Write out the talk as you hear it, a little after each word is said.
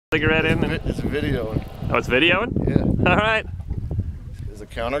cigarette in? It's videoing. Oh, it's videoing? Yeah. All right. Is the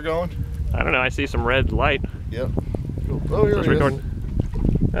counter going? I don't know. I see some red light. Yep. Cool. Oh, here it is. Recording.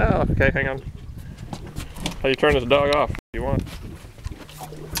 Oh, okay. Hang on. How you turn this dog off? What do you want?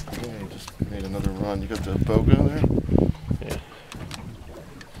 Yeah, you just made another run. You got the boga there? Yeah.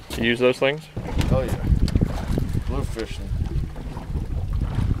 You use those things? Oh, yeah. Blue fishing.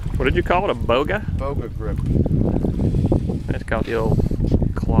 What did you call it? A boga? Boga grip. That's called the old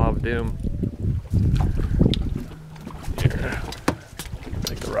claw of doom. Here.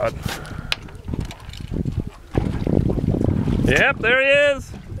 Take the rod. Yep, there he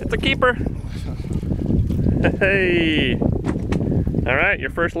is. It's a keeper. Hey. All right, your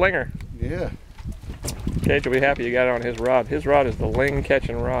first linger. Yeah. Cage will be happy you got it on his rod. His rod is the Ling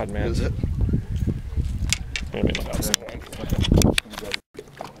catching rod, man. Is it?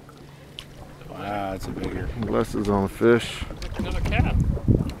 Wow, that's a bigger. Blesses on the fish. Another cat.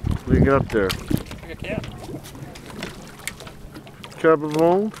 What do you got there? Like a cat.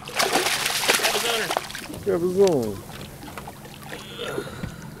 Cabazon? Cat is owner. Cabazon.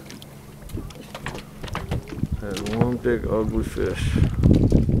 That's one big ugly fish.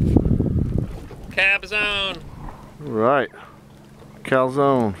 Cabazon. Right.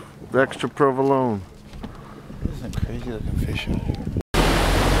 Calzone. Extra provolone. There's some crazy looking fish out here.